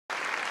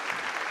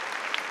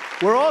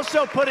We're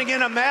also putting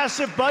in a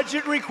massive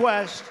budget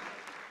request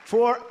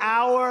for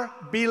our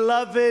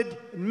beloved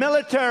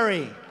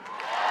military.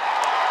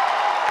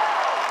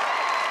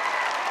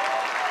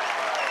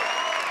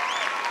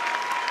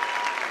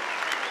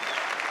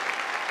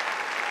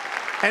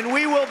 And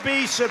we will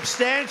be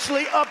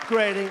substantially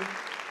upgrading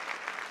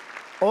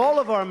all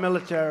of our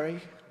military,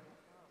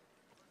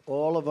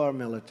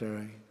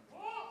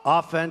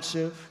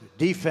 offensive,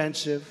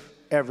 defensive,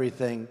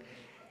 everything,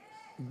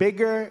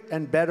 bigger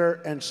and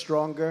better and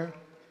stronger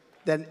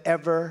than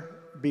ever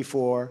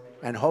before,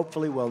 and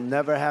hopefully we'll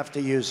never have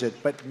to use it,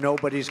 but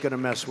nobody's going to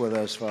mess with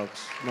us,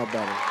 folks.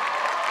 Nobody.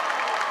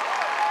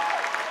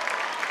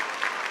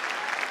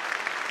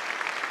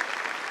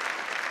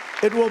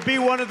 It will be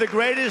one of the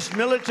greatest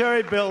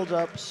military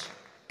buildups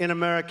in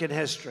American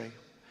history.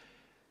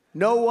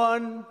 No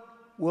one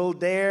will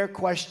dare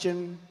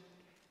question,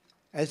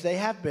 as they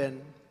have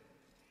been,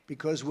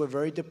 because we're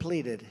very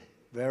depleted,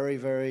 very,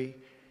 very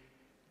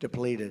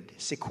depleted.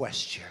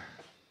 Sequester.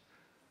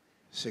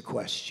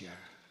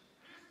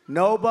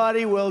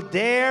 Nobody will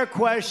dare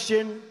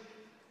question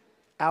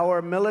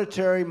our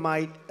military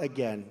might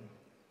again.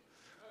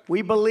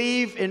 We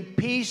believe in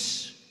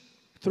peace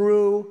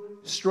through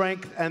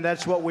strength, and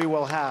that's what we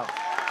will have.